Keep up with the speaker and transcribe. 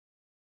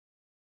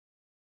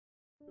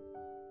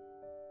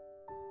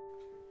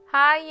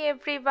Hi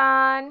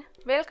everyone,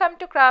 welcome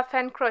to Craft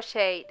and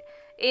Crochet.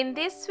 In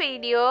this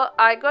video,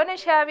 I'm gonna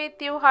share with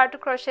you how to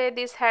crochet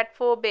this hat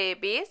for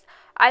babies.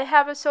 I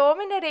have so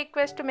many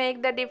requests to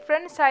make the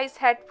different size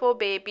hat for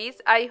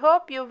babies. I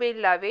hope you will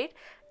love it.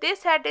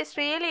 This hat is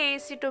really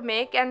easy to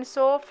make and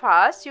so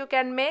fast. You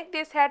can make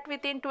this hat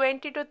within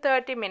 20 to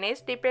 30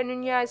 minutes depending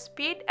on your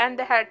speed and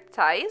the hat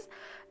size.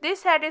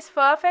 This hat is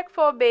perfect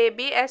for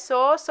baby as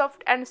so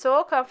soft and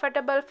so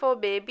comfortable for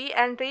baby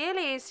and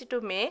really easy to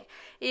make.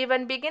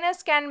 Even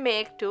beginners can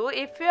make too.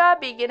 If you are a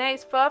beginner,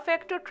 it's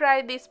perfect to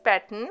try this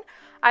pattern.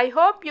 I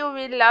hope you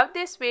will love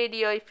this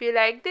video. If you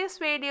like this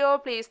video,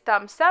 please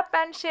thumbs up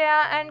and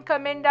share and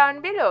comment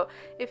down below.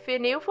 If you're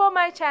new for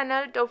my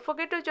channel, don't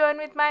forget to join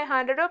with my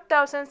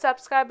 100,000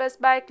 subscribers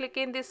by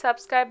clicking the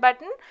subscribe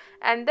button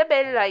and the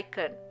bell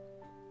icon.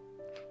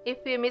 If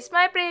you missed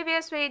my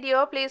previous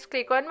video, please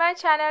click on my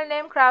channel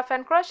name Craft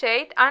and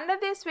Crochet. Under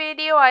this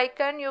video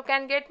icon, you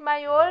can get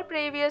my all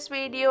previous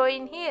video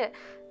in here.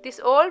 These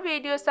all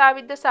videos are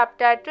with the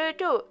subtitle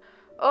too.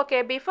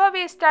 Okay, before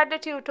we start the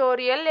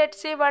tutorial, let's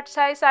see what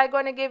size I'm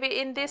gonna give you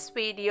in this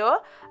video.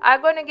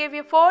 I'm gonna give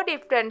you 4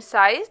 different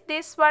size.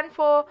 This one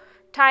for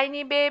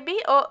tiny baby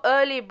or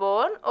early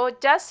born or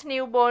just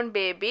newborn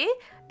baby.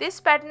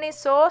 This pattern is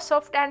so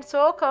soft and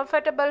so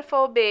comfortable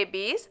for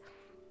babies.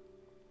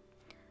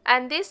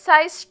 And this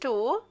size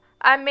 2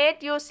 I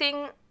made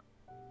using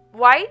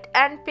white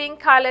and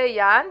pink color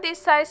yarn. This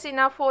size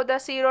enough for the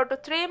 0 to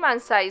 3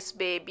 month size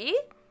baby.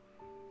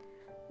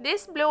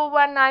 This blue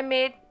one I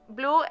made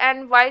blue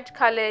and white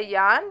color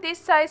yarn. This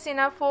size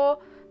enough for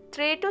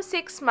 3 to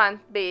 6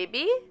 month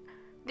baby.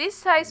 This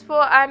size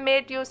 4 I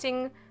made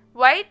using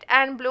white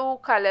and blue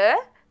color.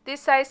 This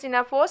size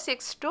enough for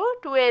 6 to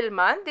 12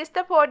 month. This is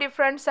the 4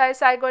 different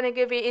size I gonna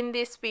give you in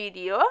this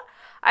video.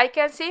 I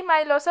can see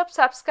my lots of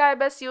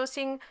subscribers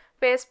using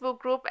Facebook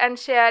group and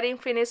sharing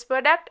finished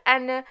product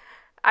and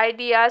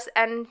ideas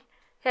and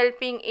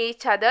helping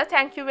each other.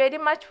 Thank you very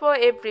much for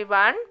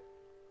everyone.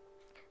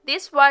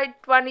 This white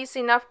one is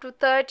enough to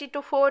 30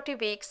 to 40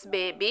 weeks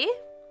baby.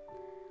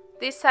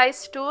 This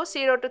size 2,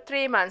 0 to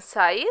 3 month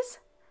size.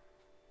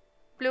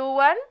 Blue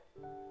one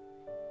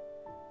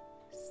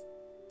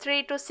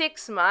 3 to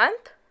 6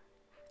 month.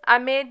 I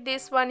made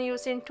this one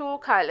using 2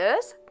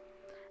 colors.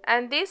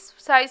 And this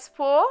size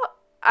 4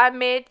 I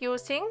made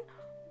using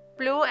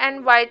blue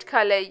and white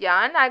color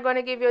yarn. I'm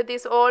gonna give you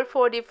this all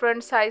 4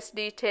 different size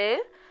detail.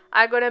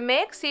 I'm gonna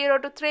make 0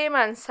 to 3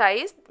 month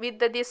size with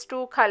this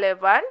 2 color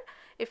one.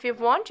 If you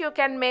want, you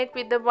can make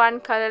with the 1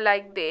 color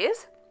like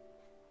this.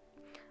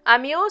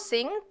 I'm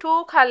using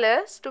 2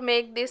 colors to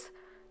make this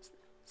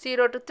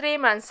 0 to 3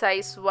 month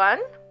size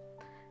one.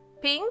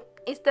 Pink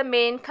is the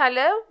main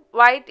color,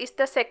 white is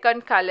the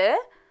second color.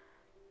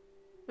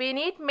 We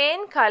need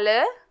main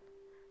color,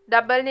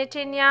 double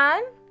knitting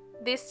yarn.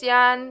 This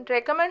yarn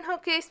recommend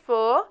hook is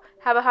for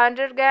have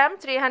 100 gram,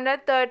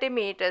 330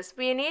 meters.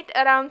 We need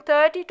around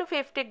 30 to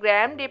 50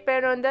 gram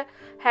depend on the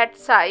hat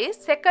size.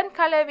 Second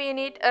color we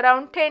need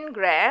around 10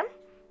 gram.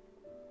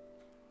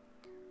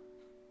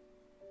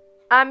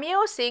 I'm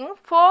using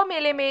 4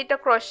 millimeter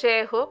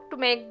crochet hook to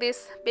make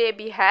this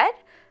baby hat.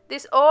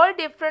 This all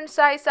different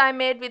size I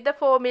made with the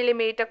 4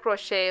 millimeter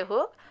crochet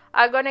hook.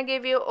 I'm gonna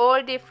give you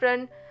all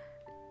different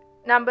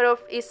number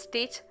of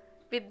stitch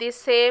with this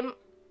same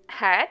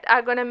hat.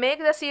 I'm gonna make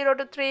the 0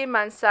 to 3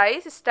 month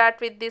size. Start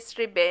with this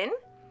ribbon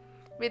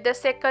with the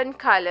second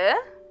color.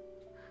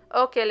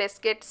 Okay, let's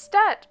get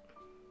started.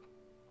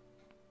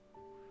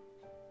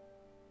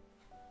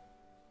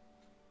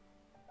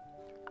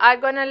 I'm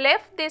gonna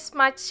left this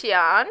much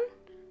yarn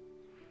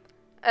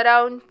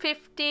around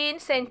 15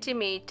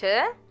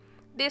 centimeter.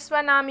 This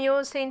one I'm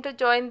using to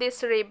join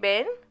this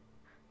ribbon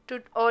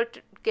to all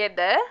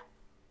together.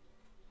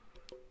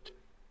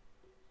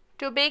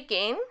 To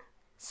begin,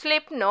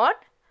 slip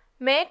knot.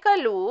 Make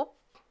a loop.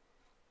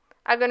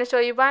 I'm going to show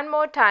you one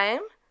more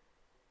time.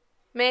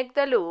 Make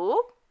the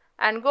loop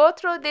and go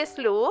through this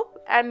loop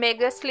and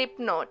make a slip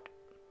knot.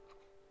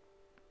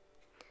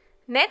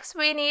 Next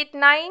we need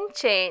 9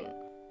 chain.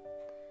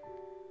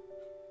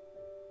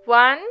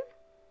 1,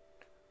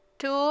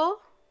 2,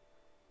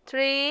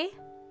 3,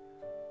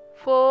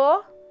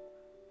 4,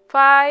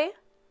 5,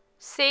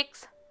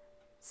 6,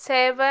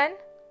 7,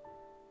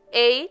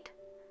 8,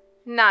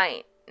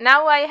 9.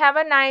 Now I have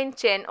a 9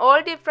 chain.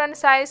 All different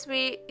size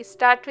we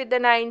start with the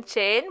 9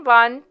 chain.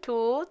 1,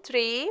 2,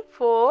 3,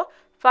 4,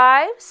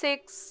 5,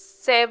 6,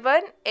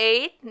 7,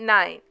 8,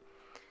 9.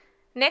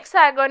 Next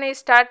I am going to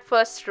start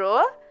first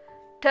row.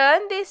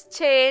 Turn this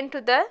chain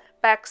to the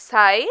back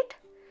side.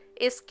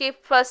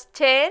 Skip first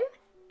chain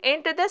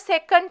into the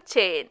second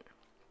chain.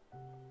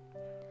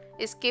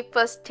 Skip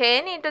first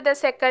chain into the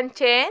second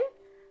chain.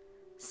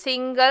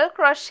 Single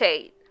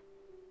crochet.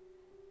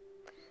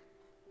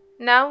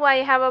 Now I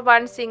have a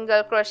 1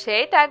 single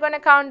crochet. I'm going to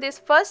count this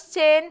first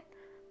chain,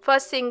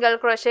 first single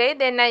crochet.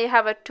 Then I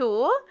have a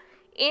 2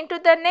 into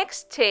the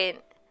next chain.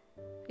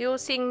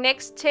 Using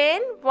next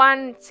chain,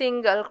 1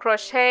 single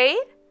crochet.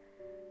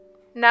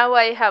 Now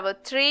I have a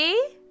 3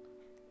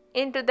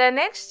 into the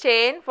next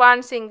chain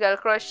 1 single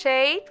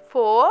crochet,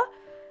 4.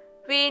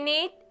 We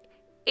need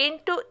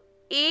into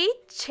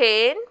each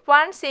chain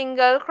 1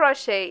 single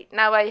crochet.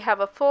 Now I have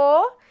a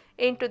 4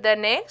 into the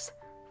next,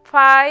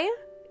 5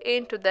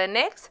 into the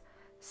next,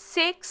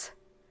 6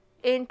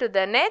 into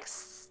the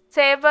next,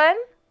 7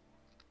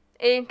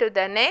 into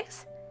the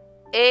next,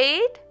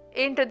 8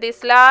 into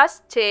this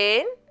last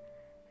chain,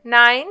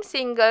 9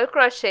 single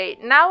crochet.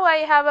 Now I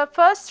have a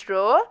first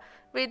row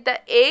with the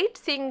 8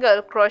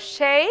 single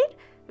crochet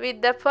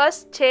with the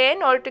first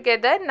chain,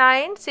 altogether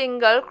 9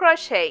 single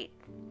crochet.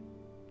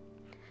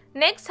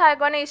 Next I am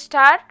going to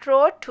start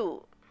row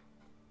 2.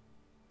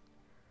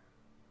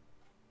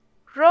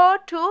 Row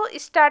 2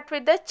 start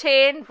with the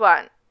chain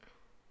 1.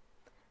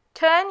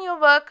 Turn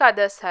your work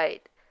other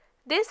side.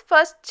 This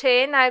first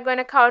chain I am going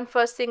to count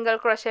first single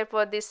crochet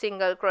for this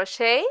single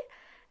crochet.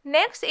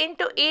 Next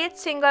into each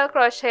single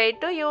crochet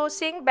to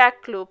using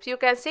back loops. You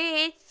can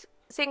see each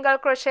single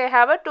crochet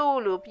have a 2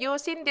 loop.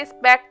 Using this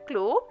back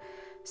loop,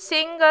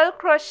 single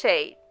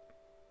crochet.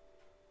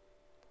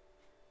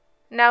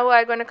 Now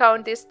I am going to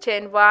count this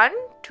chain 1,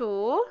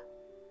 2.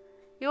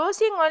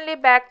 Using only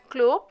back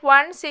loop,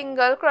 1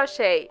 single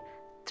crochet.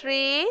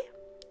 3,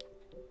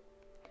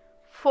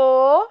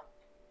 4,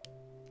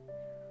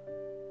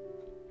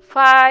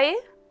 5,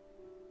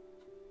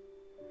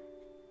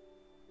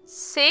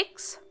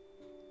 6,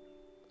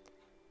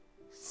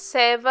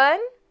 7,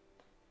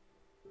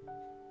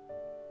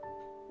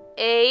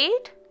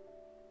 8.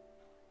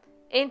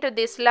 Into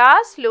this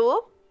last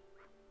loop,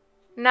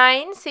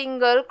 9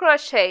 single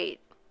crochet.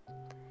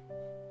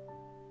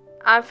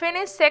 I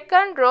finished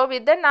second row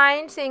with the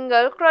 9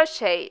 single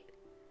crochet.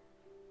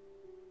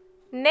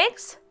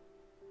 Next,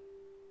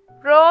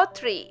 row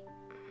 3.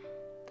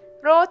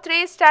 Row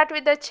 3 start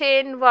with the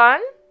chain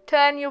 1.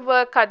 Turn your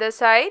work other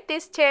side.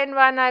 This chain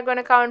 1 I am going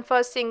to count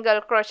first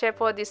single crochet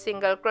for this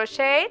single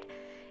crochet.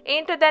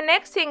 Into the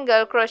next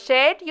single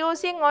crochet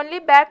using only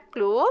back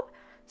loop,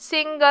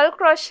 single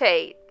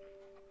crochet.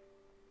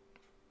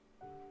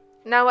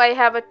 Now I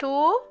have a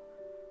 2,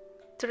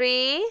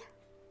 3,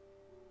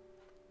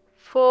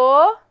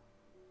 4,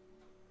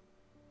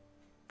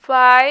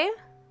 5,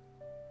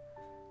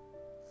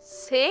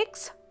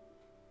 6,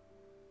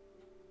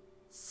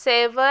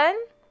 7,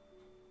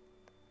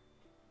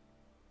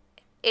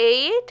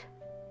 8,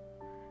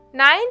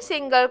 9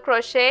 single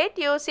crochet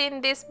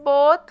using this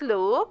both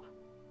loop,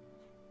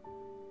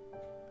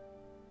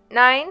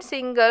 9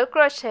 single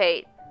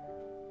crochet.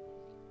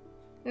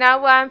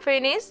 Now I am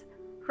finished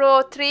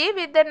row 3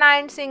 with the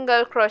 9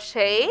 single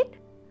crochet.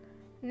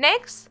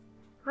 Next,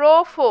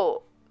 row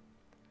 4.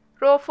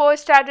 Row 4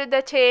 start with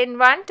the chain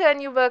 1,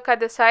 turn your work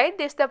other side.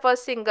 This is the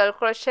first single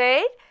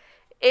crochet.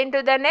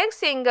 Into the next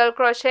single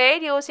crochet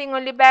using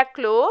only back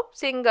loop,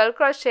 single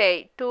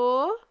crochet.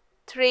 2,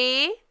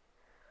 3,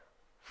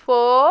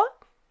 4,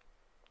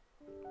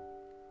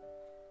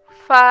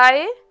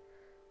 5,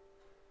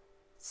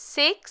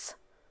 6,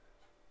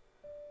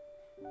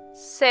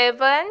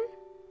 7,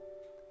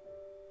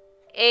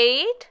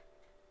 8.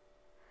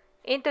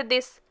 Into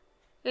this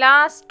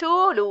last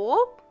 2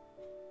 loop,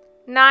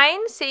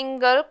 9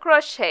 single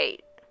crochet.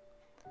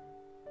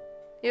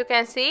 You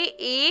can see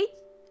each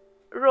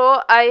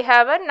row I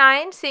have a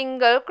 9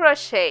 single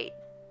crochet.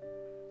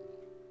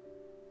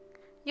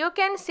 You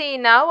can see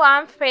now I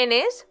am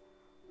finished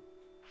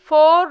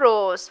 4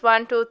 rows.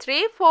 1, 2,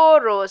 3,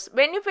 4 rows.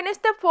 When you finish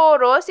the 4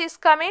 rows, is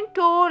coming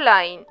 2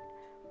 line.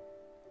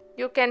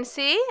 You can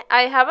see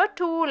I have a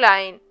 2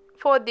 line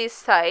for this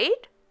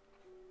side.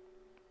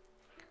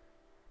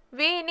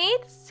 We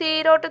need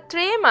 0 to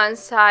 3 month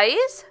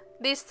size.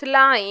 This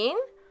line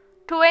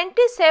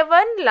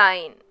 27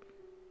 line.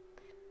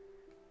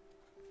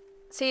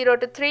 0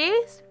 to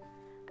 3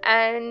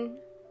 and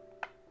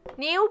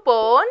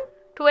newborn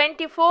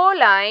 24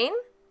 line.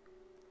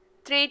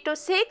 3 to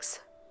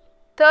 6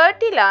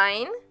 30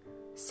 line.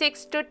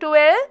 6 to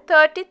 12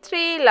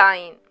 33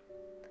 line.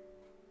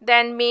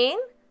 Then mean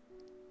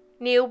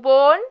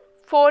newborn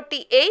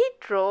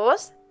 48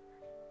 rows.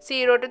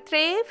 0 to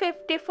 3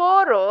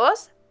 54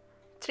 rows.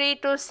 3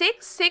 to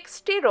 6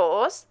 60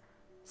 rows.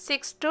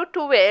 6 to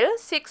 12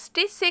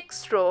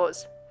 66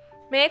 rows.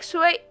 Make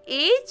sure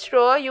each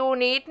row you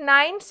need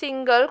 9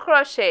 single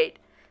crochet.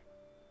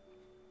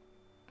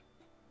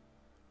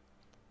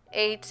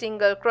 8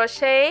 single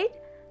crochet,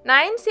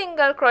 9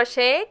 single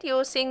crochet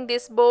using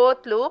this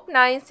both loop,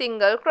 9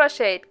 single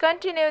crochet.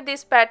 Continue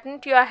this pattern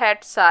to your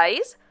head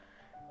size.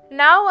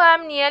 Now I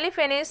am nearly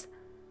finished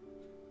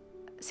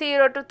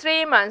 0 to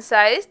 3 month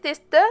size. This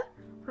is the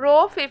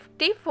row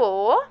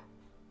 54.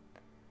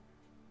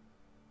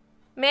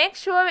 Make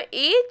sure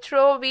each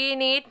row we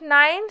need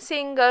 9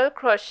 single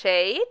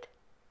crochet.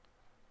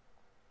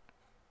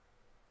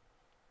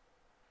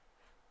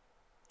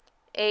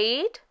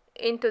 8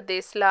 into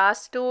this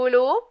last 2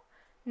 loop,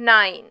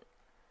 9.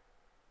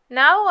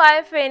 Now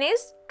I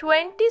finished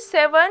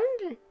 27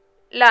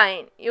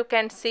 line. You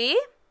can see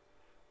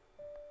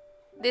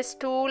this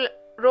 2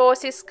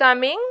 rows is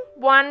coming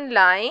 1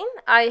 line.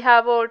 I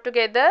have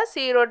altogether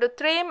 0 to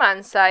 3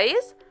 month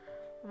size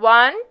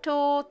 1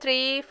 2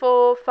 3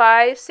 4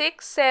 5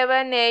 6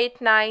 7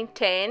 8 9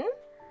 10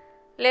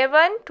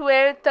 11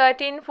 12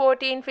 13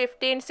 14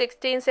 15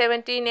 16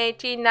 17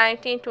 18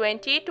 19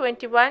 20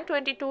 21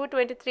 22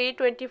 23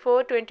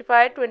 24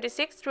 25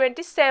 26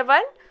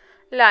 27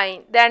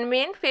 line. That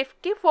means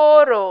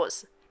 54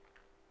 rows.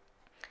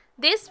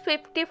 This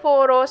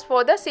 54 rows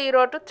for the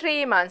 0 to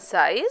 3 month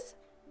size.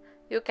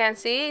 You can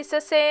see it's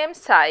the same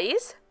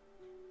size.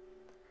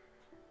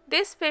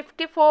 This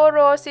 54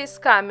 rows is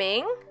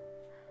coming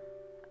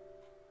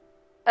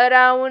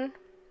around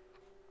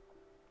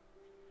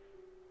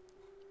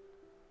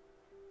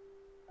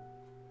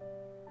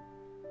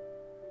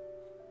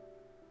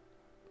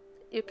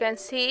you can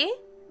see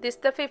this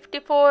the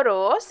 54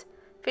 rows.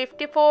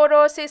 54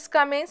 rows is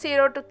coming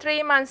 0 to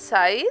 3 month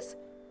size.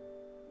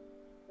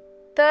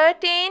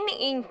 13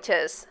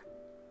 inches.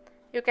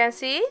 You can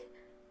see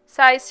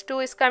size 2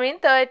 is coming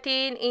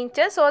 13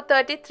 inches or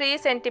 33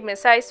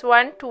 centimeters. Size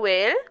 1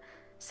 12,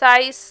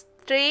 size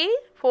 3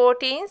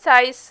 14,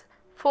 size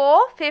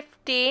 4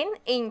 15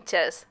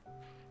 inches.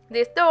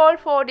 This is the all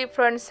 4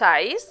 different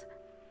size.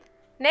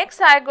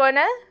 Next I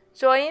gonna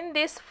join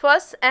this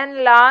first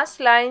and last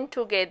line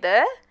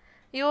together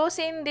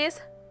using this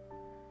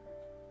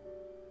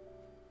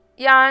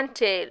yarn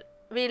tail.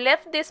 We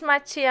left this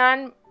much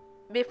yarn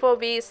before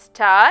we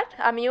start.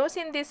 I'm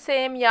using this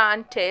same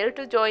yarn tail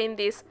to join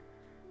this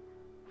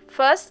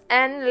first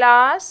and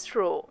last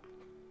row.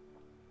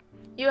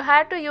 You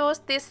have to use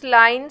this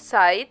line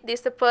side. This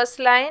is the first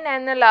line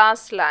and the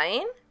last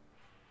line.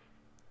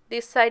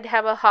 This side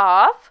have a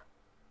half.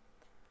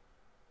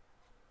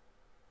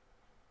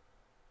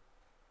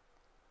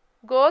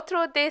 Go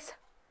through this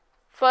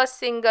first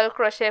single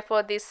crochet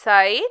for this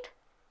side.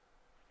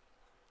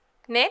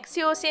 Next,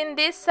 using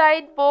this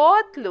side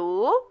both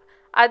loop,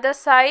 other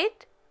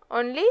side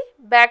only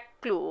back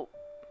loop.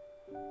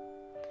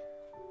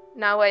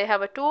 Now I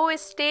have a 2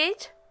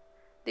 stitch,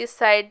 this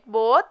side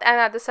both and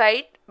other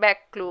side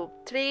back loop.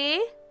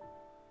 3.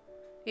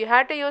 You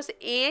have to use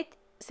each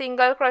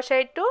single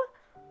crochet to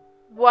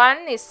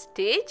 1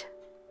 stitch.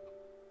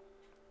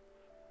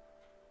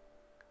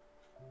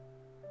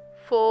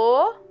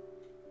 4,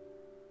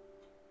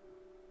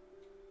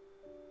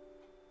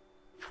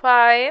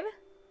 5,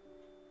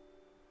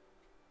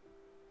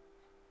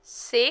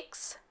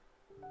 6,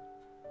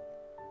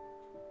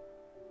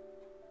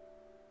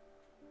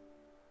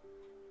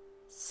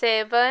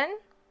 7,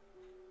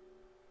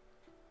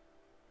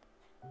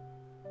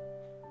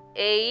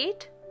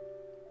 8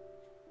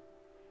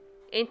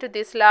 into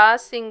this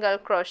last single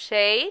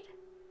crochet,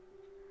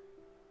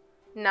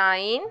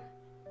 9,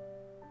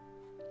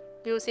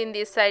 using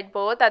this side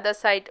both, other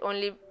side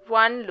only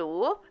 1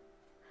 loop,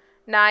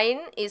 9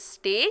 is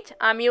stitch.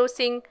 I'm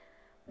using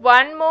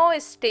 1 more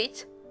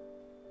stitch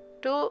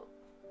to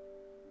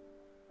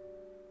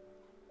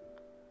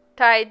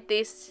tie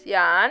this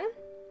yarn.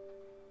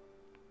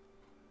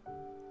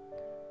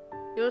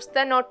 Use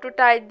the knot to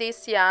tie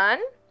this yarn.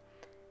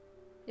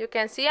 You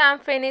can see I'm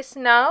finished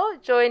now,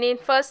 joining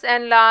first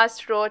and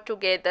last row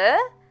together.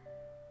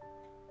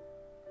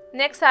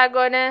 Next I'm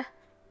gonna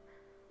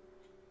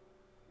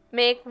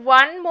make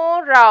 1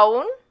 more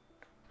round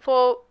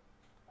for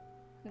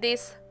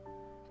this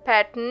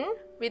pattern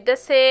with the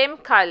same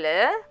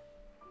color.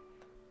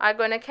 I'm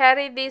gonna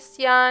carry this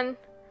yarn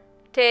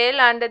tail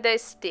under the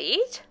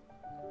stitch.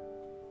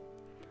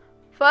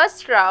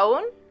 First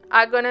round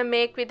I'm gonna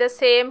make with the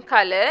same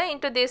color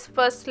into this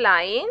first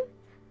line.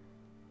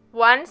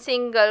 1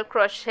 single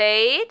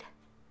crochet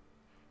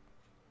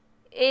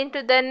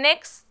into the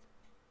next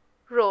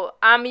row.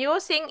 I'm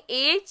using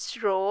each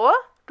row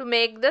to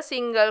make the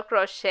single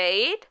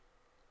crochet.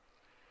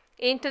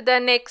 Into the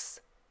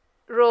next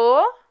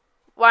row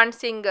 1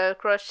 single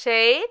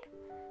crochet.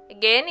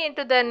 Again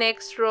into the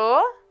next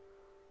row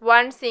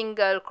 1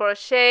 single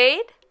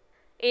crochet.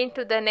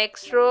 Into the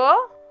next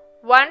row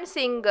 1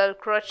 single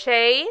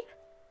crochet.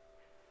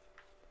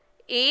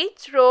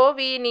 Each row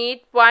we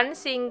need 1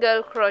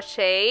 single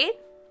crochet.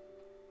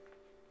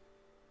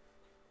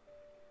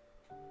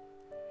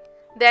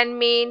 Then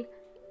mean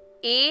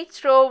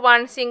each row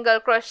 1 single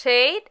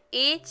crochet.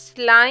 Each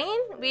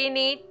line we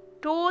need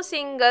 2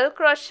 single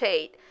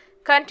crochet.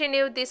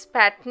 Continue this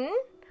pattern.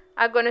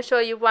 I'm going to show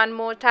you one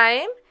more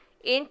time.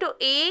 Into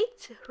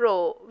each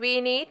row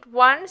we need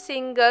 1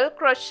 single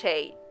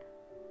crochet.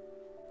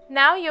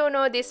 Now you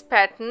know this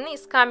pattern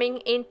is coming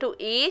into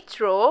each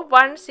row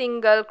 1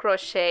 single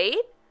crochet.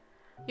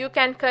 You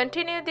can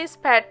continue this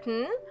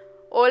pattern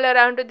all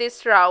around to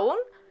this round.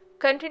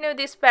 Continue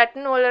this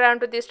pattern all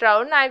around to this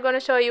round. I'm going to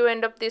show you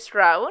end of this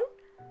round.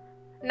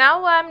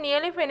 Now I'm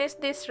nearly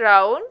finished this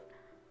round.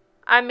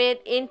 I made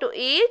into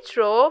each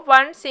row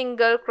 1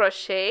 single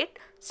crochet.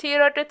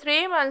 0 to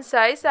 3 month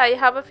size I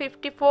have a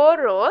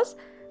 54 rows.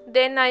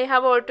 Then I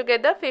have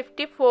altogether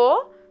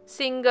 54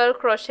 single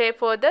crochet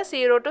for the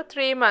 0 to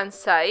 3 month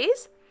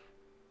size.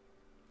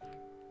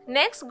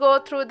 Next go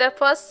through the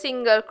first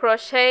single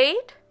crochet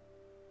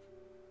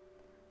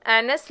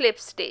and a slip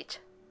stitch.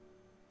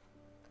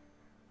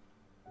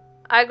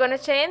 I'm gonna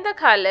change the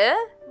color.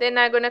 Then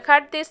I'm going to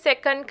cut this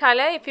second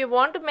color. If you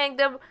want to make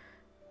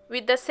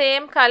with the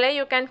same color,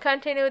 you can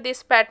continue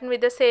this pattern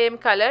with the same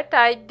color.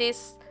 Tie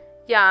this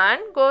yarn,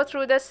 go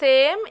through the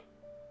same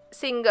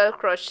single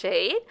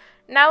crochet.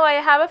 Now I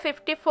have a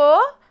 54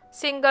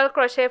 single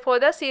crochet for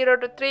the 0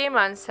 to 3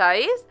 month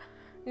size.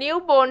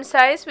 Newborn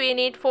size we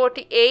need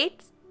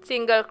 48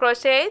 single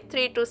crochet,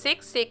 3 to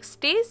 6,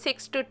 60,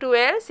 6 to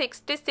 12,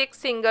 66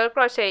 single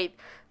crochet.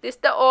 This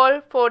is the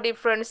all 4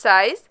 different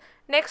size.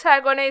 Next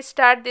I'm gonna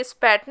start this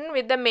pattern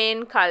with the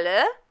main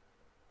color.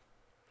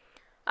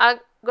 I'm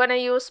gonna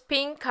use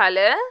pink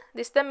color.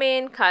 This is the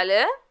main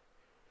color.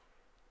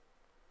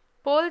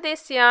 Pull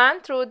this yarn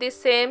through this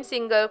same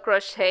single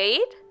crochet.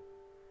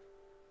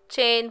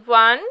 Chain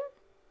 1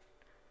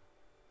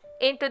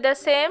 into the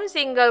same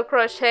single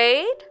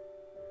crochet.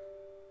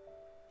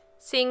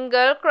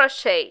 Single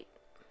crochet.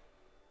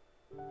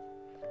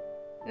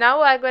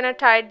 Now I'm gonna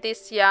tie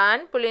this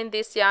yarn, pull in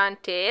this yarn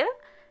tail.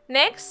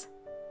 Next,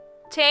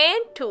 chain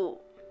 2,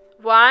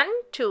 1,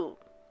 2.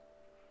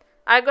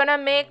 I'm gonna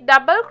make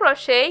double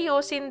crochet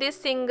using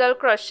this single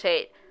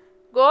crochet.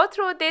 Go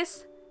through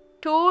this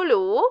 2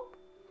 loop.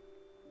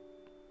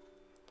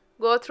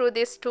 Go through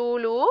this 2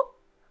 loop.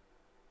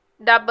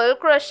 Double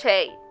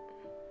crochet.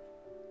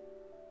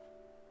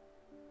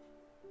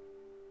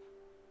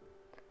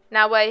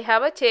 Now I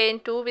have a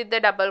chain 2 with the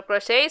double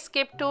crochet.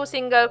 Skip 2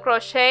 single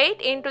crochet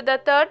into the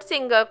third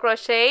single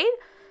crochet.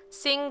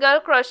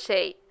 Single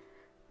crochet.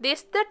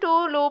 This the 2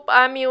 loop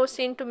I am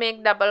using to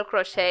make double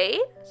crochet.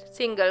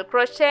 Single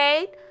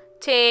crochet,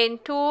 chain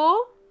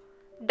 2,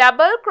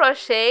 double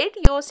crochet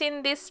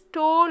using this 2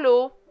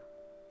 loop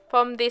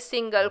from this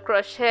single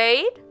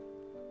crochet.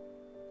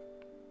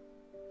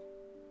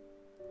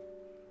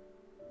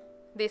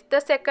 This the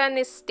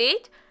second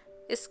stitch.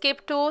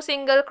 Skip 2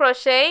 single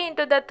crochet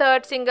into the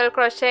third single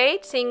crochet,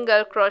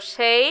 single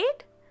crochet,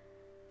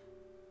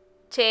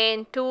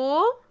 chain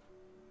 2,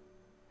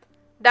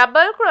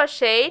 double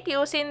crochet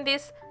using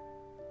this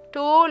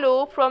 2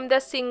 loop from the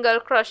single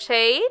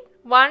crochet,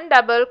 1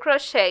 double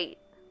crochet.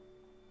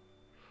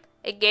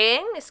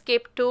 Again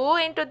skip 2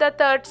 into the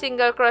third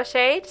single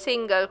crochet,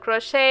 single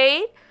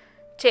crochet,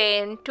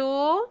 chain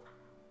 2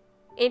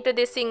 into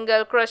the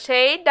single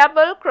crochet,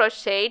 double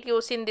crochet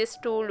using this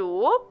 2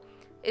 loop.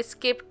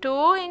 Skip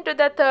 2 into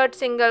the third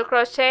single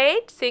crochet,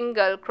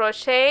 single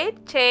crochet,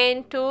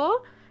 chain 2,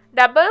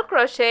 double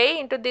crochet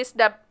into this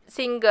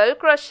single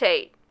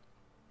crochet.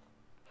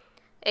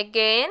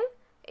 Again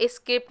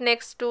skip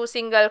next 2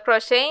 single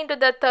crochet into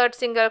the third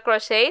single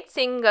crochet,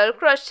 single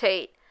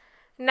crochet.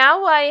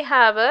 Now I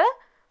have a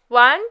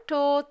 1,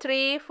 2,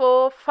 3,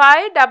 4,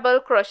 5 double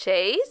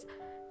crochets.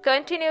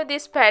 Continue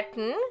this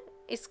pattern.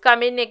 Is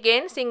coming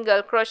again,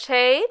 single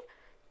crochet,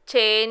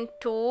 chain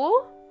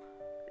 2,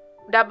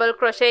 double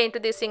crochet into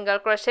the single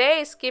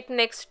crochet. Skip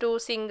next 2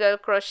 single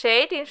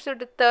crochet into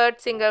the third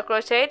single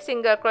crochet,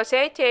 single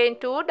crochet, chain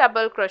 2,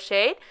 double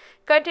crochet.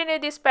 Continue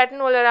this pattern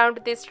all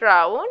around this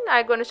round.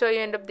 I'm going to show you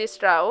end of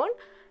this round.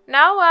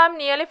 Now I'm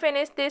nearly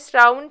finished this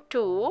round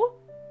 2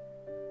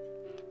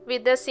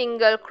 with the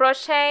single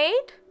crochet,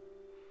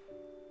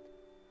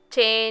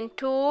 chain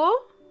 2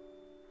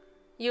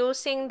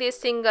 using this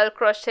single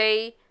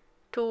crochet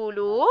 2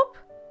 loop,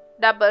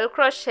 double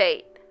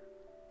crochet.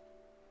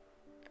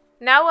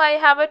 Now I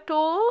have a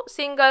 2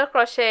 single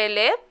crochet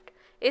left.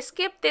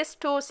 Skip this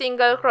 2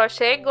 single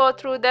crochet, go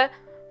through the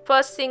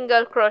first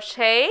single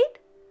crochet,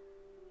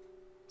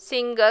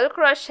 single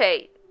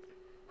crochet.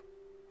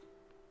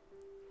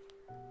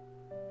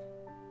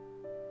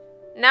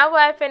 Now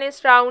I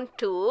finished round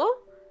 2.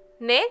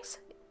 Next,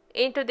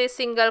 into the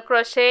single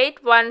crochet,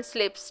 1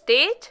 slip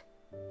stitch,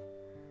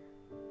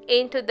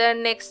 into the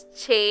next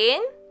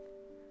chain,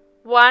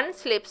 1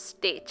 slip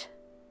stitch.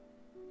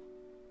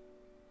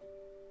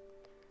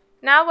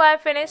 Now I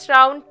finished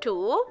round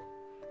 2.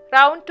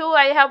 Round 2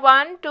 I have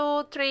 1,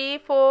 2, 3,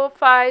 4,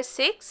 5,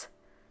 6,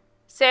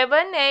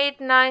 7,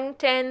 8, 9,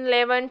 10,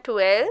 11,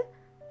 12,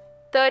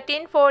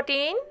 13,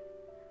 14,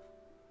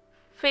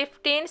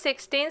 15,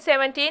 16,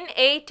 17,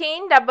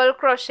 18 double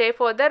crochet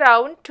for the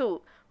round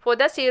 2 for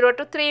the 0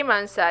 to 3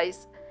 month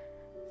size.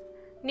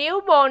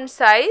 Newborn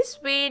size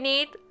we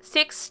need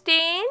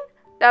 16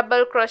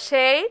 double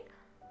crochet,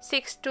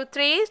 6 to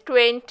 3,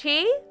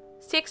 20,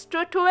 6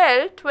 to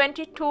 12,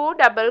 22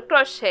 double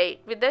crochet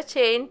with the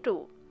chain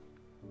 2.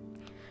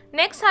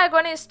 Next I am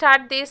going to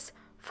start this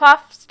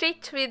puff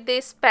stitch with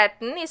this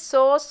pattern. Is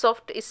so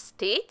soft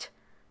stitch.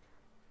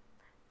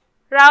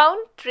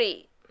 Round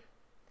 3.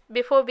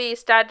 Before we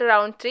start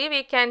round 3,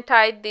 we can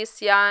tie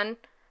this yarn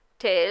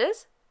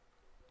tails,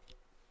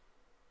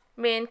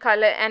 main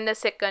color and the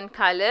second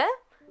color.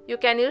 You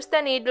can use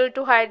the needle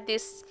to hide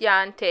this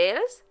yarn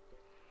tails.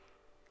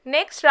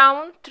 Next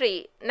round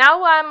 3.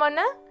 Now I am on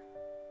a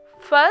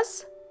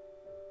first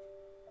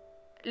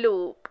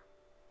loop.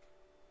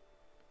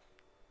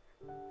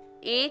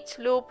 Each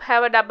loop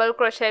have a double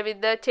crochet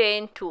with the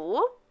chain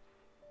 2.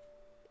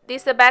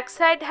 This the back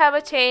side have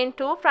a chain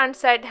 2, front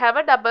side have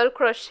a double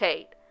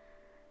crochet.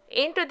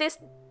 Into this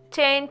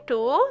chain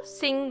 2,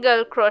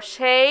 single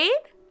crochet,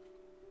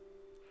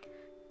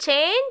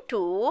 chain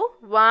 2,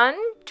 1,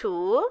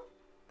 2,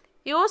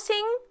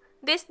 using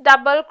this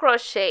double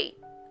crochet.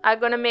 I'm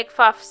gonna make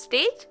puff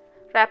stitch,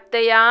 wrap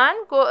the yarn,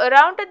 go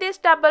around to this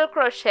double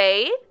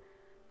crochet,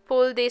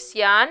 pull this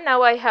yarn.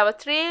 Now I have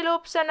 3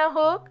 loops on a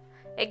hook.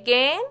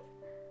 Again,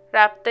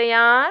 wrap the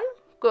yarn,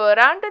 go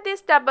around to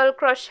this double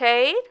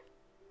crochet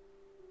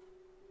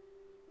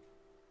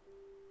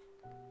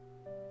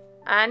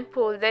and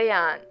pull the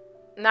yarn.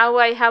 Now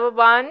I have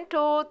 1,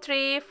 2,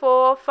 3,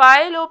 4,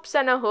 5 loops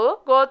on a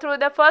hook. Go through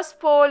the first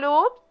 4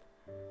 loops.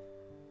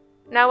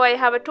 Now I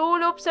have 2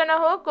 loops on a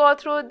hook. Go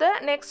through the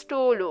next 2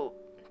 loops.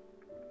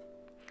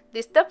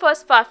 This is the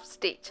first puff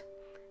stitch.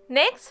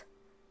 Next,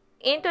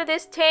 into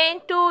this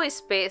chain 2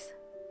 space,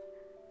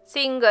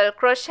 single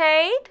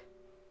crochet,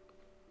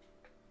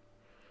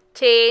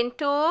 chain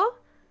 2,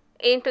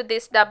 into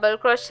this double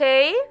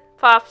crochet,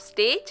 puff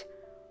stitch,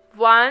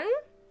 1,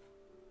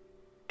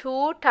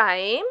 2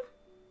 times,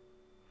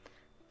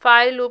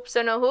 5 loops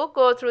on a hook.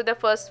 Go through the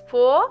first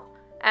 4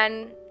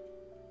 and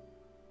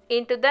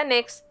into the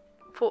next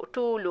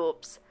 2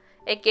 loops.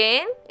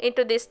 Again,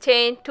 into this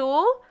chain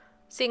 2,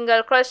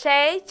 single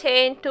crochet,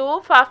 chain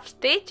 2, puff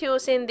stitch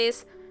using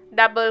this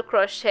double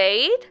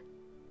crochet,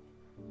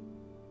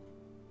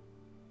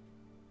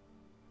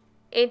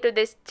 into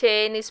this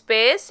chain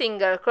space,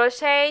 single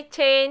crochet,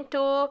 chain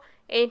 2,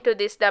 into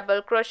this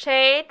double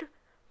crochet,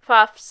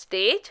 puff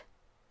stitch.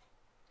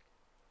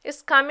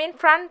 Is coming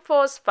front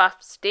force puff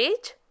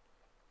stitch.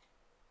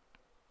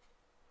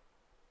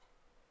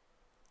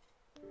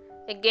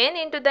 Again,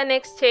 into the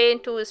next chain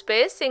 2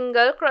 space,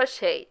 single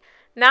crochet.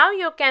 Now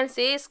you can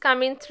see it's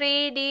coming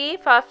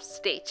 3D puff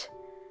stitch.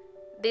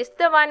 This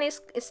the one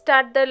is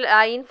start the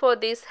line for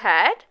this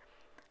hat.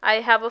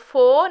 I have a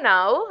 4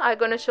 now. I'm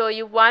gonna show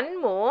you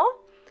one more.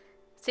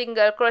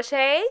 Single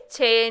crochet,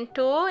 chain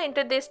 2,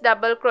 into this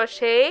double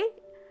crochet,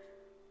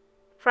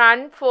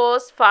 front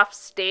force puff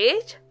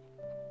stitch.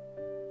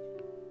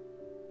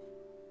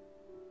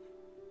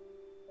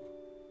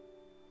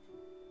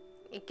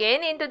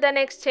 Again, into the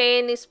next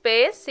chain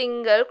space,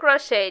 single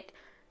crochet.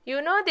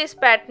 You know this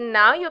pattern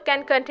now. You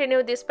can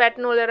continue this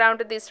pattern all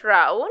around this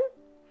round.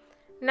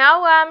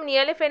 Now I am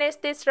nearly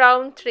finished this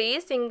round 3,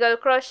 single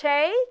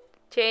crochet,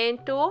 chain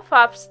 2,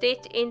 puff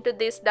stitch into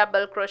this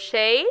double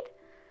crochet,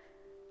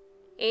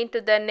 into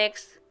the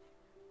next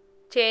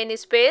chain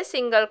space,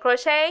 single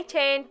crochet,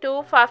 chain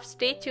 2, puff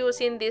stitch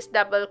using this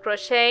double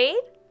crochet.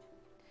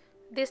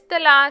 This is the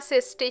last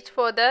stitch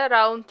for the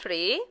round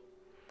 3.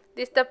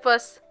 This is the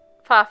first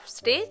puff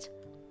stitch.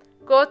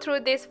 Go through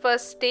this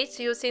first stitch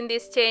using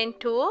this chain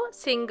 2,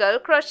 single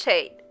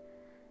crochet.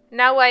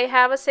 Now I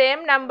have the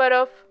same number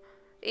of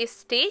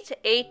stitch,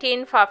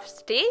 18 puff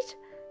stitch.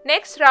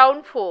 Next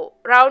round 4.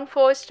 Round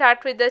 4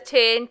 start with the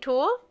chain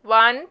 2,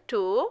 1,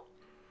 2.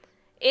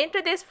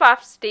 Into this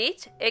puff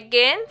stitch,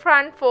 again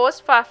front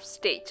force puff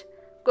stitch.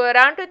 Go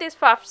around to this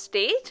puff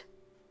stitch.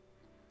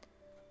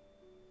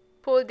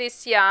 Pull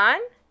this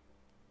yarn.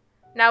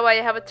 Now I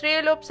have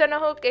 3 loops on a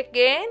hook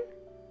again.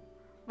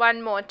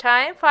 One more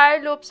time,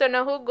 5 loops on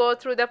a hook. Go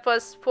through the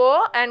first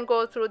 4 and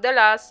go through the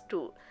last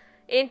 2.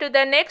 Into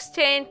the next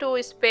chain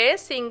 2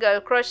 space, single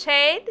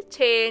crochet,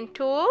 chain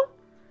 2,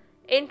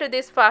 into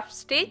this puff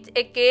stitch,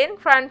 again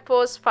front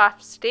force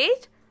puff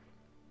stitch,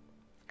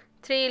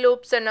 3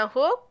 loops on a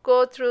hook.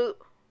 Go through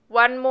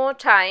one more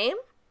time.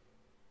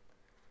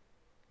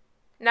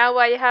 Now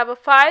I have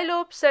 5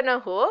 loops on a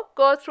hook.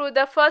 Go through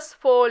the first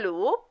 4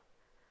 loops.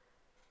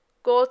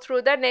 Go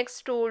through the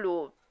next 2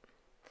 loops.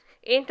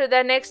 Into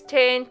the next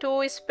chain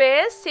 2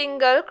 space,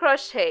 single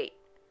crochet.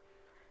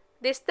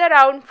 This is the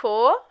round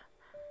 4.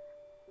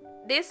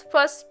 This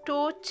first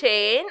 2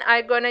 chain,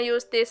 I'm gonna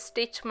use this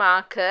stitch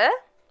marker.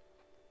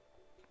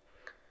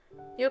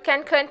 You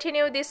can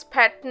continue this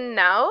pattern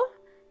now.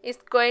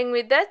 It's going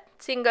with the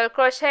single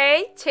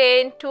crochet,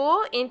 chain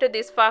 2 into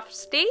this puff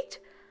stitch,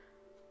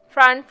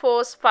 front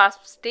force puff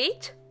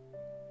stitch.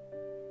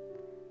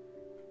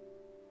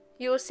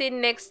 Using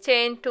next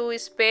chain 2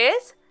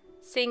 space,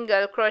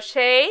 single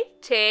crochet,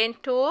 chain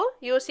 2,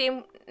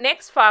 using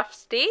next puff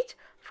stitch,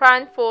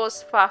 front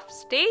force puff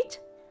stitch,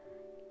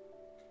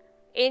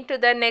 into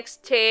the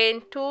next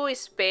chain 2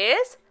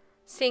 space,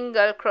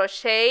 single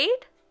crochet,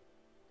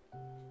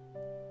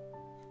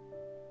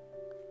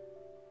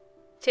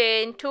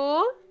 chain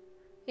 2,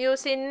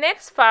 using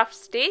next puff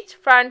stitch,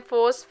 front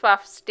force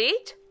puff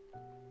stitch,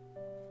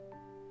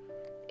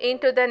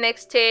 into the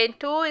next chain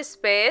 2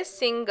 space,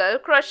 single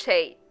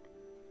crochet.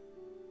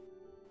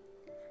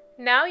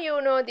 Now you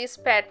know this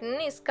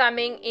pattern is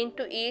coming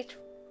into each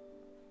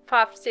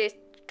puff stitch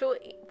to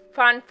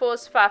front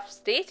force puff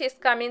stitch is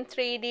coming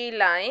 3D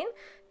line.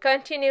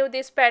 Continue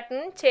this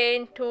pattern,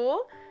 chain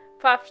 2,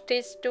 puff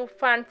stitch to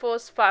front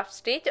force puff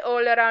stitch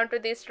all around to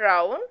this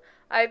round.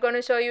 I'm going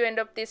to show you end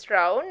of this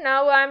round.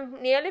 Now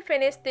I'm nearly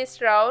finished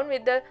this round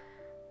with the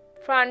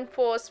front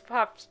force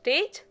puff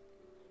stitch.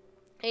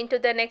 Into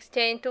the next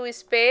chain 2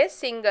 space,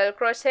 single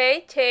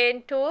crochet,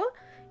 chain 2,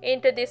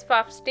 into this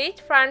puff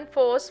stitch, front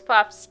force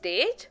puff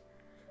stitch,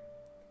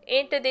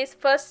 into this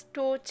first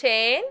 2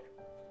 chain,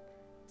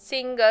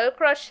 single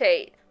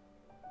crochet,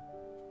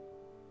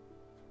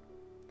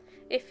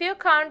 If you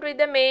count with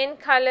the main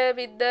color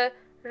with the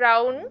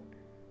round,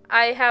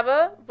 I have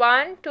a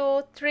 1,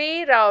 2,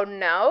 3 round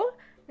now.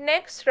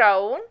 Next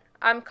round,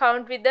 I'm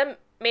count with the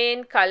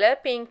main color,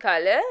 pink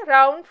color,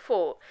 round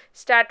 4.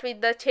 Start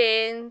with the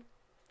chain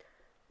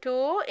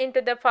 2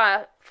 into the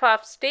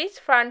puff stitch,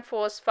 front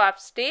 4 puff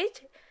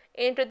stitch,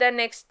 into the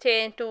next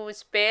chain 2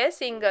 space,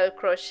 single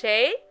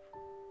crochet.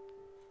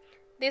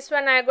 This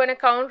one I'm going to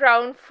count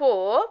round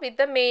 4 with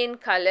the main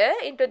color.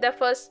 Into the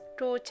first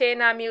 2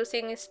 chain I'm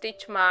using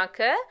stitch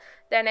marker.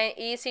 Then it's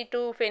easy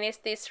to finish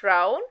this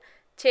round.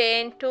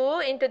 Chain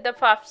 2 into the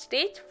puff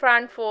stitch,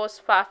 front 4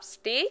 puff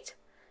stitch.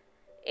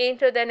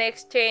 Into the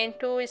next chain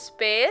 2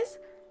 space,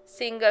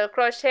 single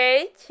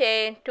crochet,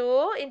 chain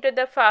 2 into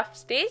the puff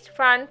stitch,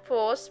 front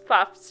 4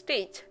 puff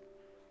stitch.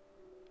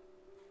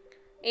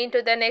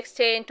 Into the next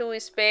chain 2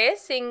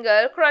 space,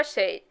 single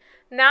crochet.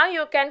 Now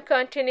you can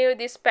continue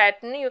this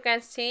pattern. You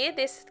can see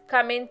this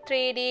coming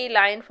 3D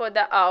line for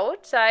the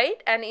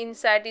outside, and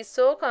inside is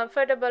so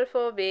comfortable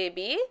for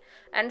baby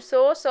and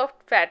so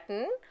soft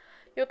pattern.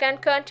 You can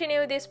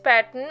continue this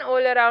pattern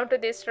all around to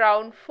this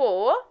round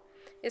 4.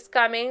 Is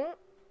coming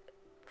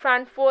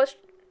front 4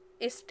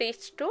 is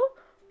stitched to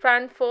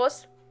front 4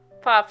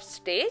 puff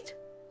stitch.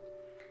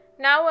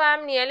 Now I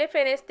am nearly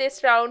finished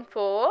this round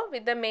 4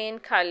 with the main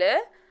color.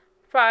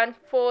 Front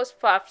 4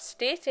 puff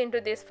stitch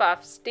into this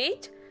puff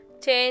stitch.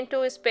 Chain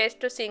 2 space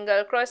to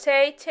single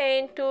crochet,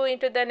 chain 2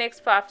 into the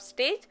next puff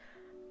stitch,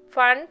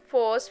 front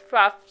 4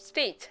 puff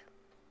stitch.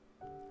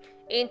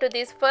 Into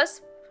this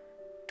first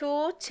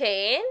 2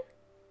 chain,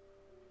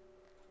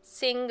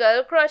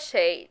 single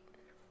crochet.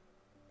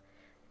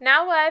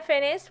 Now I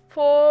finished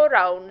 4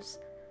 rounds.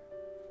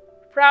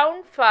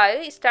 Round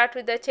 5, start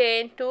with the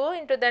chain 2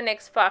 into the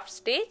next puff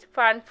stitch,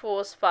 front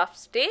 4 puff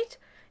stitch,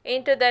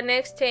 into the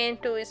next chain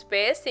 2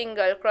 space,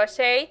 single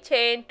crochet,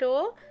 chain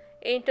 2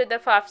 into the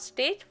puff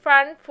stitch,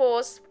 front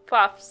 4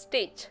 puff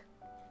stitch.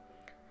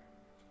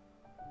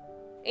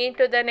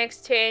 Into the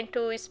next chain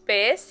 2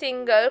 space,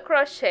 single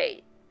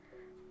crochet.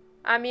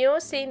 I'm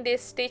using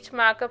this stitch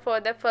marker for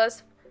the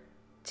first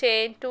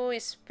chain 2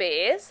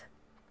 space.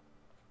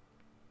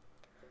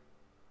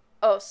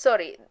 Oh,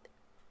 sorry.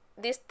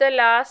 This is the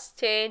last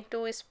chain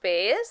 2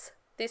 space.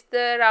 This is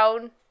the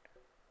round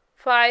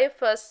 5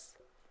 first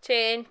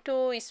chain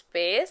 2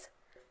 space.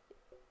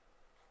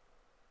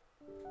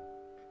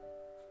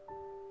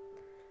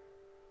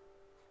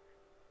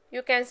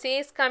 You can see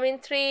it's coming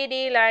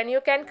 3D line. You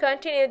can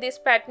continue this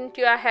pattern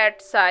to your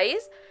head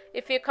size.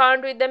 If you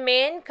count with the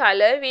main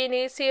color, we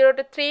need 0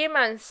 to 3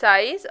 month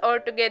size,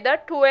 altogether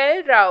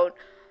 12 round.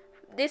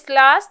 This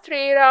last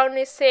 3 round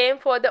is same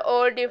for the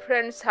all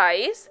different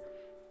size.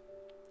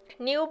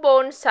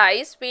 Newborn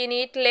size, we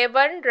need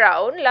 11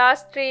 round.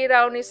 Last 3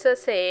 round is the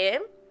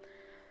same.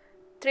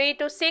 3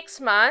 to 6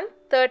 month,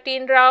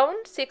 13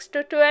 round. 6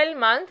 to 12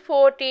 month,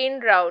 14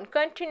 round.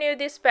 Continue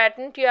this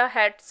pattern to your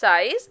head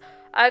size.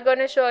 I'm going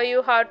to show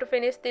you how to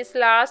finish this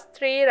last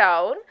 3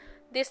 round.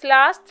 This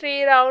last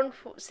 3 round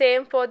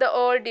same for the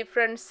all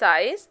different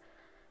size.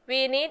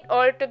 We need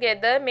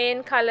altogether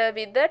main color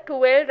with the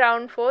 12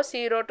 round for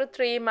 0 to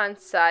 3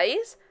 month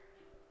size.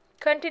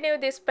 Continue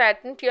this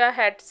pattern to your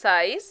head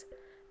size.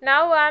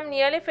 Now I am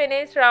nearly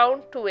finished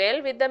round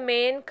 12 with the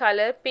main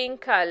color,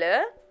 pink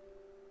color.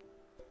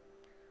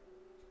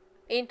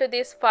 Into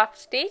this puff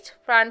stitch,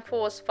 front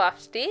 4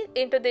 puff stitch,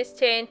 into this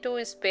chain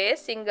 2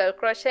 space, single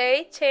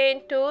crochet,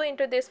 chain 2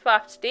 into this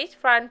puff stitch,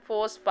 front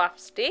 4 puff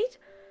stitch.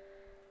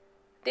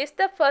 This is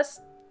the first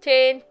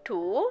chain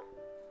 2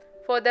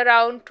 for the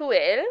round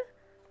 12.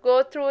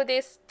 Go through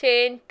this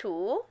chain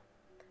 2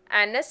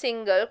 and a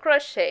single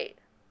crochet.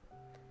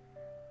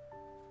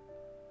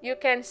 You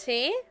can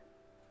see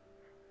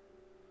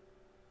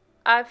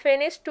I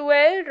finished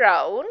 12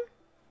 round.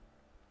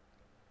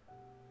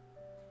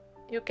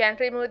 You can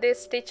remove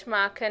this stitch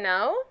marker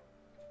now.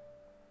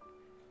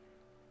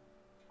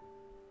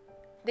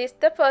 This is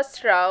the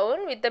first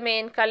round with the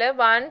main color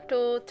 1,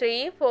 2,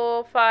 3,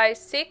 4, 5,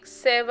 6,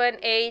 7,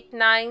 8,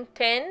 9,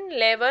 10,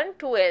 11,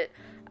 12.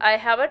 I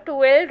have a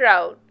 12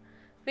 round.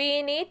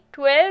 We need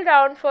 12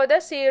 round for the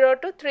 0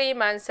 to 3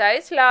 month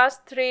size.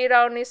 Last 3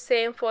 round is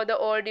same for the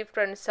all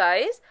different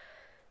size.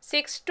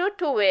 6 to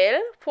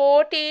 12,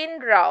 14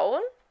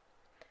 round.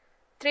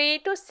 3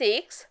 to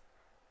 6,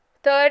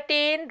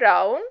 13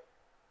 round.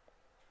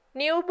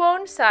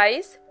 Newborn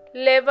size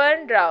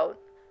 11 round.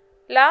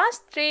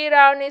 Last 3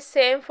 round is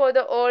same for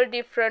the all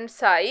different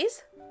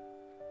size.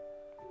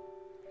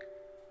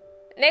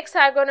 Next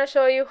I'm going to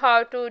show you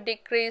how to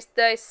decrease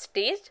the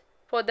stitch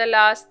for the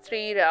last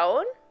 3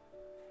 round.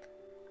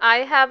 I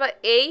have a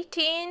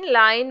 18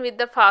 line with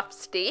the puff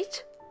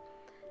stitch.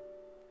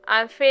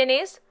 I'm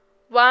finished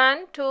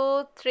 1,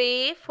 2,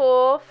 3,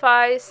 4,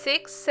 5,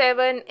 6,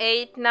 7,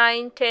 8,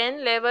 9, 10,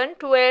 11,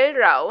 12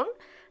 round.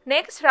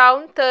 Next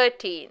round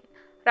 13.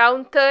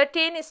 Round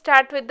 13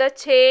 start with the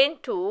chain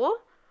 2,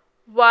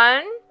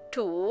 1,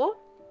 2.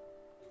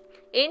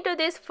 Into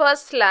this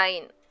first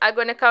line, I'm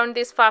going to count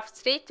this puff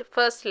stitch,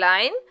 first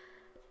line,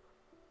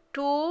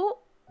 2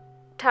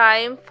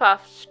 time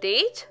puff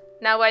stitch,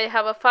 Now I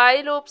have a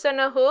 5 loops on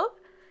a hook.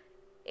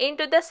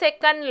 Into the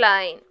second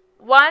line,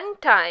 1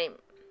 time.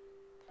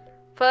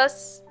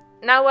 First,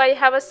 now I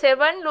have a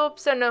 7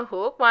 loops on a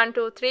hook. 1,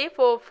 2, 3,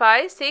 4,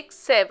 5, 6,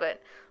 7.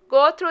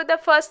 Go through the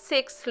first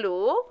 6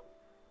 loop.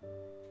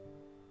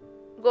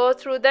 Go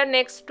through the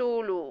next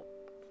 2 loop.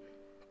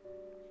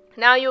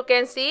 Now you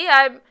can see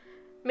I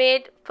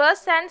made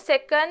first and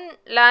second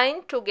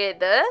line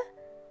together.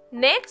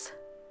 Next,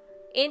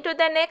 into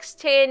the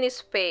next chain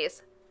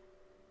space,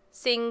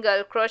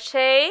 single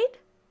crochet,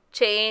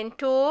 chain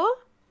 2,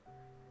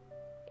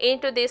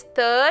 into this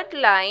third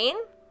line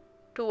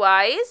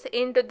twice,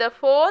 into the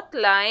fourth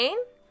line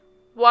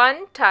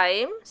 1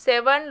 time,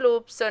 7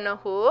 loops on a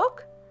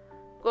hook,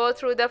 go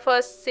through the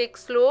first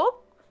 6 loop,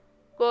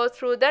 go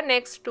through the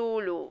next 2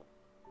 loop.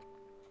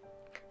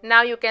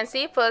 Now you can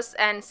see first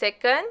and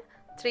second,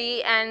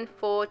 3 and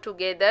 4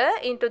 together,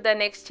 into the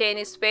next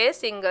chain space,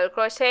 single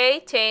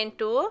crochet, chain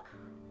 2,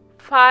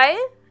 5,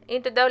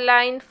 into the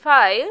line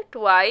 5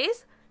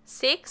 twice,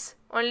 6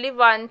 only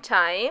 1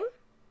 time,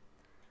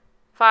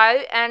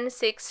 5 and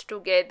 6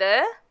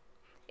 together,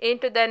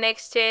 into the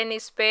next chain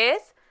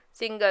space,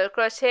 single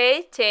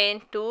crochet,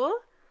 chain 2,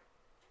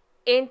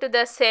 into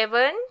the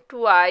 7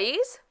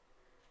 twice,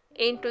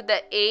 into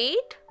the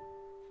 8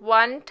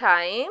 1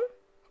 time,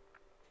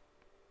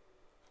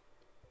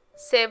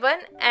 7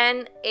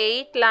 and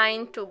 8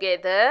 line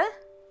together,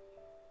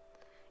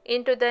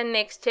 into the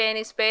next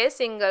chain space,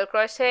 single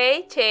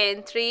crochet,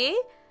 chain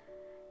 3,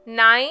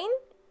 9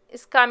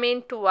 is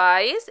coming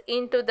twice,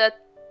 into the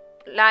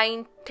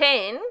line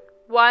 10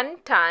 1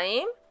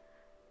 time,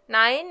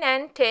 9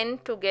 and 10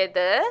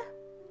 together,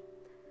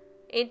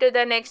 into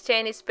the next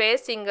chain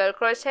space, single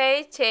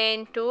crochet,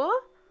 chain 2,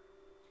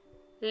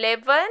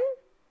 11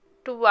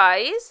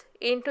 twice,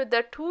 into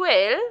the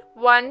 12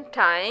 1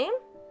 time,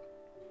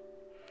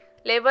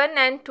 11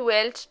 and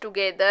 12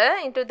 together,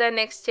 into the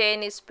next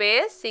chain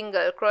space,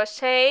 single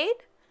crochet,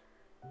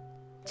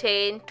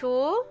 chain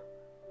 2,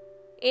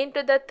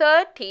 into the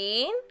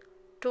 13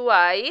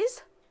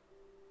 twice,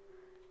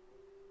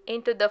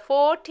 into the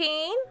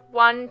 14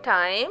 1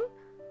 time,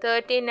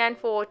 13 and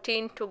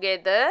 14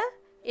 together,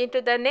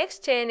 into the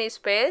next chain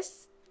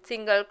space,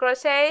 single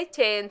crochet,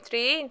 chain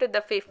 3, into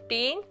the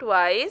 15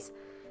 twice,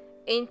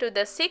 into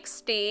the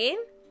 16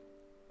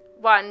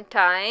 1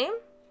 time,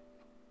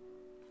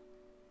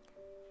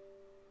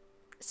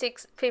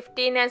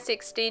 15 and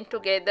 16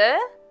 together.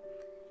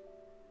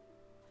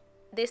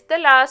 This is the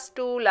last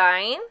 2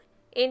 line,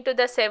 into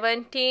the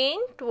 17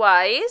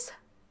 twice,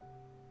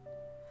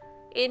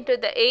 into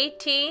the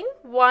 18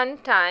 1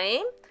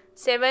 time,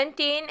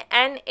 17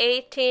 and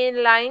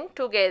 18 line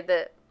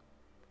together,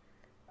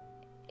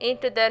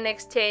 into the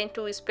next chain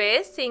 2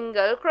 space,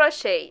 single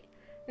crochet.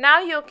 Now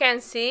you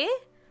can see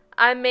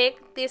I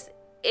make this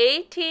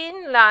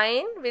 18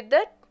 line with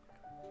the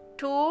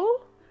 2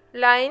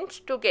 lines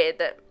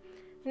together.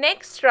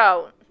 Next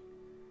round,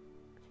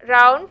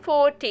 round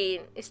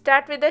 14,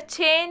 start with the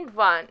chain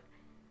 1.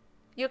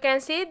 You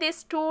can see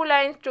these 2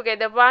 lines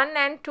together, 1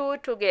 and 2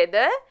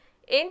 together,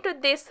 into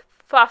this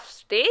puff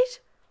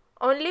stitch,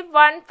 only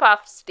 1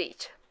 puff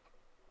stitch.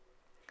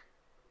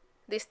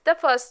 This is the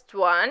first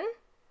one,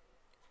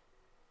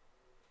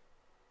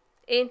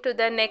 into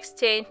the next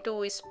chain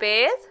 2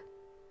 space,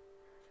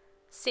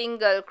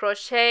 single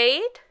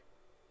crochet,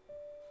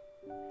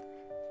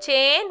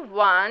 chain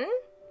 1,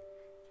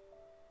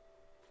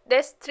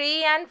 there's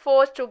 3 and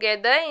 4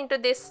 together, into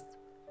this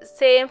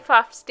same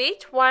puff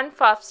stitch, 1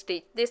 puff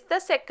stitch. This is the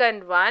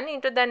second one,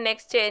 into the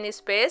next chain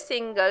space,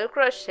 single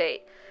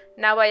crochet.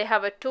 Now I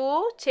have a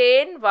 2,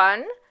 chain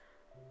 1,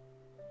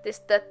 this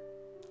is the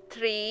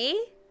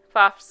 3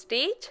 puff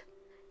stitch,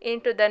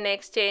 into the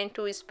next chain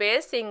 2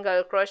 space,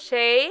 single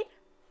crochet,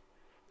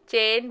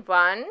 chain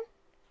 1,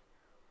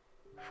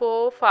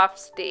 4 puff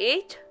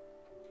stitch,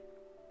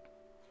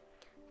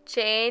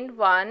 chain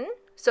 1,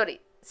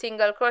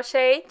 single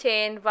crochet,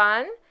 chain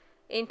 1,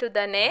 into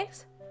the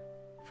next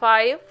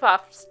 5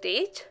 puff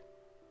stitch,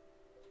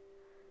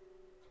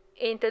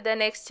 into the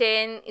next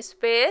chain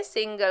space,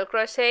 single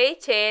crochet,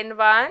 chain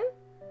 1,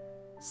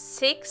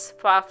 6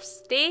 puff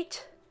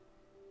stitch,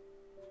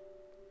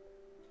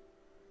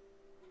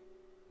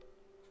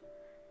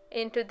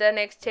 into the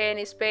next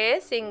chain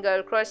space,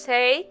 single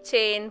crochet,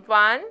 chain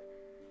 1,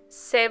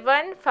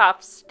 7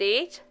 puff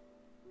stitch,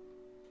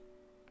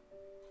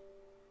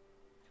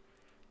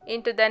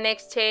 into the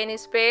next chain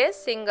space,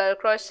 single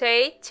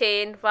crochet,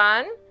 chain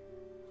 1,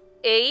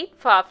 8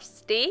 puff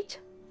stitch,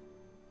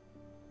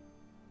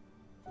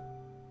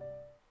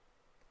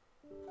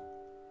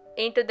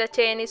 into the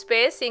chain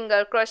space,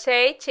 single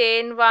crochet,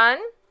 chain 1,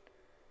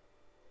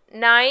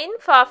 9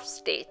 puff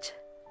stitch.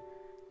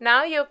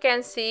 Now you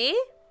can see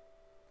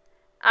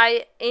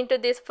into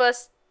this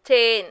first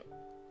chain,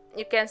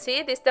 you can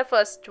see this is the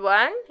first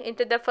one,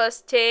 into the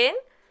first chain,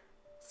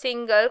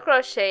 single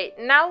crochet.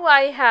 Now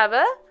I have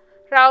a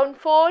round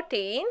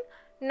 14,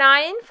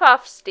 9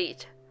 puff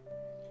stitch.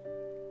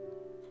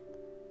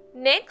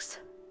 Next,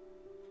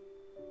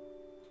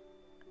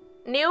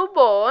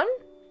 newborn,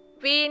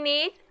 we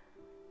need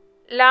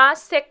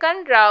last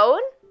second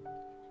round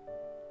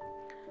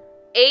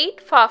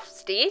 8 puff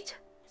stitch,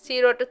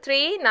 0 to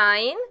 3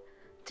 9,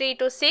 3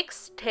 to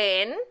 6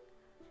 10,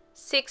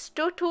 6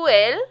 to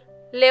 12,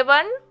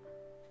 11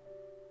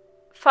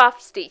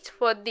 puff stitch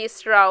for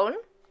this round,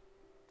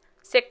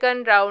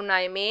 second round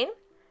I mean.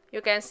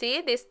 You can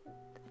see this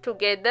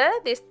together,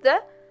 this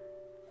the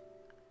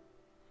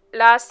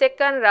last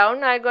second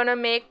round. I'm gonna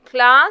make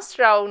last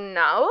round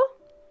now.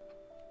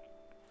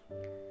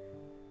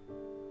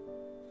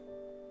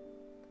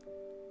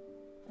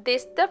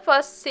 This the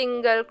first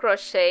single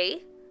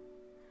crochet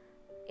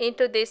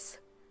into this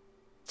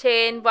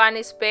chain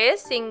 1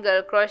 space,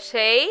 single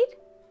crochet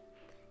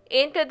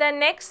into the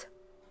next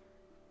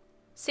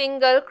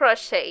single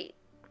crochet,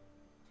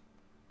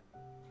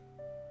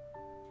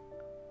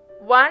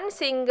 1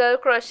 single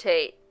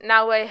crochet.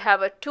 Now I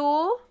have a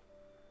 2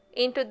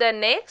 into the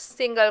next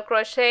single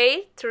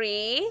crochet,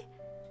 3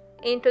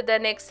 into the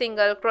next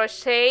single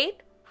crochet,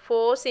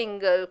 4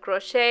 single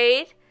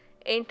crochet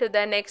into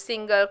the next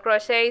single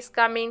crochet is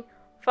coming,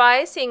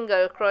 5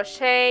 single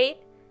crochet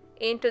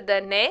into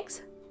the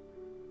next,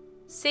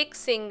 6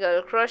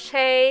 single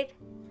crochet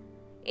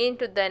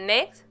into the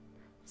next,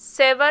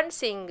 7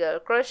 single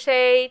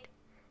crochet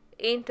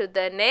into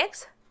the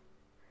next,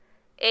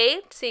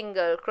 8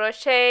 single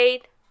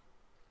crochet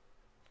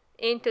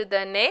into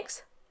the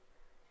next,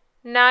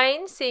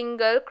 9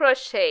 single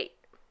crochet.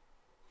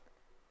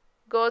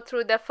 Go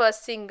through the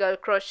first single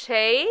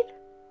crochet,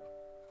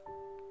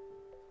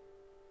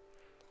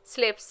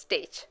 slip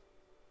stitch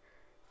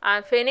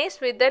and finish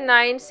with the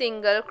 9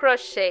 single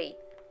crochet.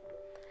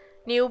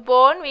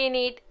 Newborn we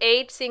need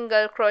 8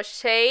 single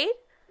crochet,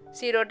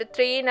 0 to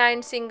 3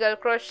 9 single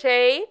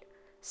crochet,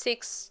 3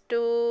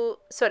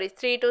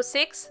 to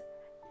 6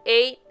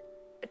 8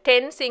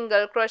 10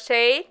 single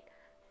crochet,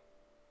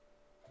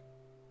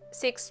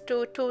 6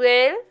 to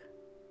 12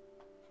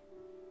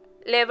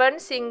 11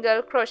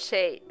 single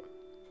crochet.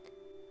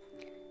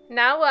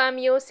 Now I am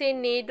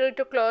using needle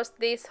to close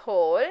this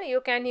hole.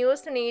 You can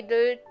use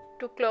needle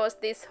to close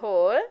this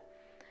hole.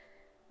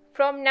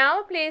 From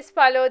now please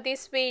follow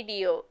this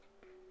video.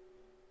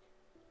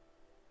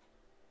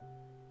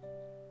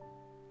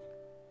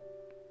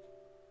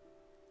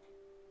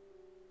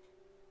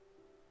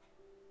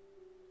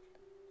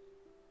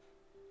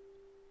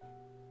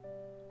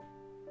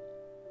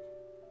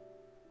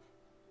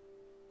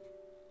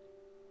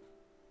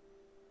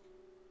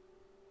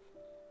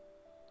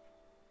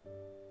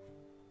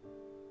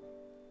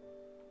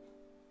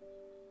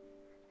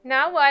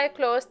 Now I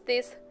close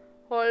this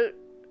hole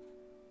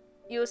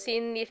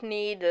using this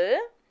needle.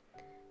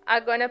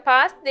 I'm gonna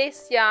pass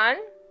this yarn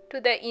to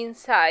the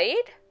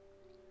inside.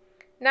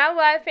 Now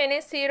I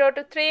finish 0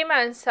 to 3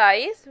 month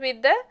size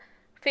with the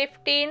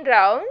 15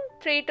 round,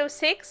 3 to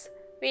 6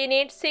 we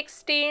need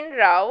 16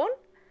 round,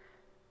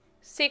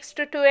 6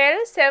 to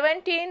 12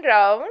 17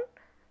 round,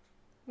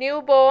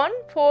 newborn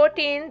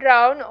 14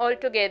 round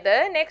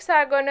altogether. Next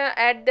I'm gonna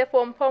add the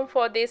pom-pom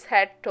for this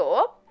hat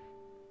top.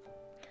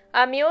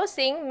 I'm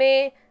using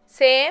my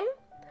same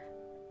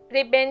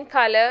ribbon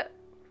color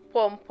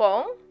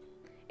pom-pom.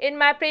 In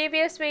my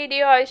previous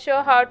video I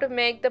show how to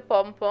make the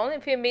pom-pom.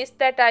 If you missed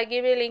that, I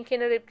give you a link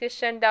in the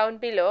description down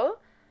below.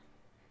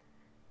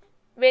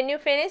 When you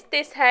finish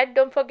this hat,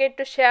 don't forget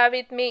to share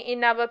with me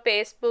in our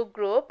Facebook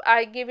group.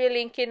 I give you a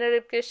link in the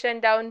description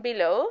down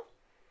below.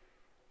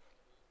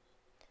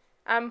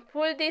 I'm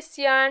pull this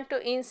yarn to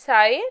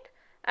inside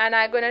and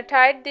I'm gonna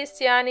tie this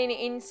yarn in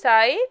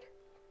inside.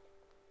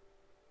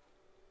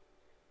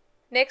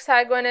 Next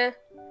I'm gonna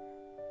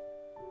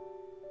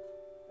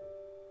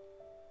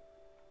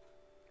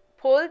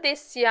pull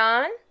this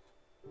yarn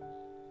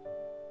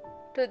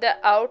to the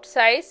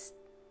outside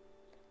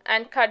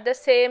and cut the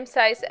same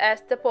size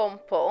as the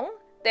pom-pom.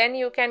 Then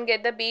you can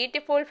get the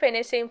beautiful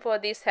finishing for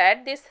this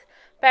hat. This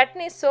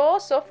pattern is so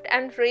soft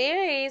and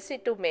really easy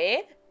to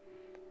make.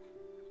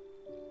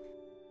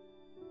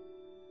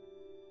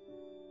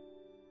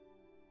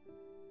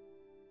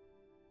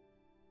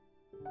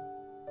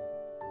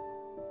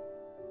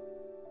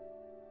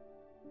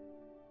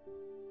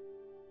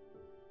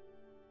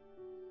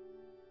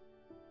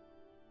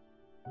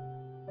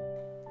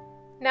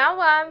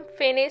 Now I am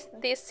finished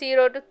this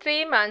 0 to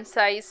 3 month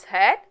size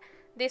hat.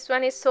 This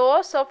one is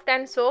so soft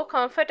and so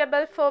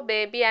comfortable for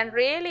baby and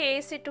really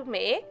easy to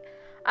make.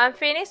 I am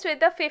finished with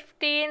the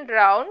 15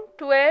 round,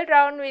 12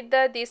 round with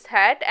this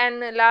hat and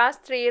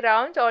last 3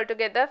 rounds,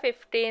 altogether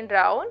 15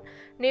 round.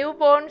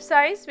 Newborn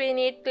size we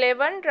need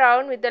 11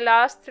 round with the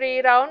last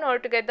 3 round,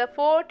 altogether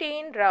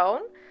 14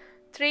 round.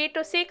 3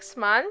 to 6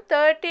 month,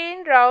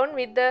 13 round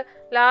with the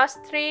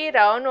last 3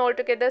 round,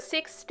 altogether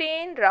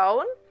 16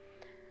 round.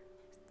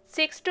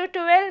 6 to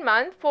 12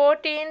 month,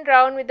 14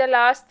 round with the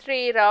last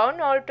 3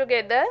 round,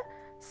 altogether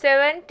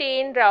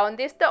 17 round.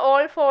 This is the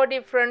all 4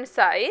 different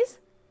size.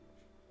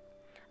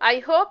 I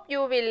hope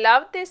you will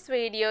love this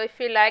video. If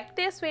you like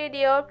this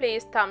video,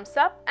 please thumbs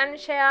up and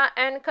share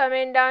and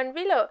comment down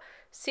below.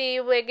 See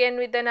you again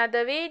with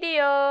another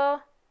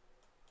video.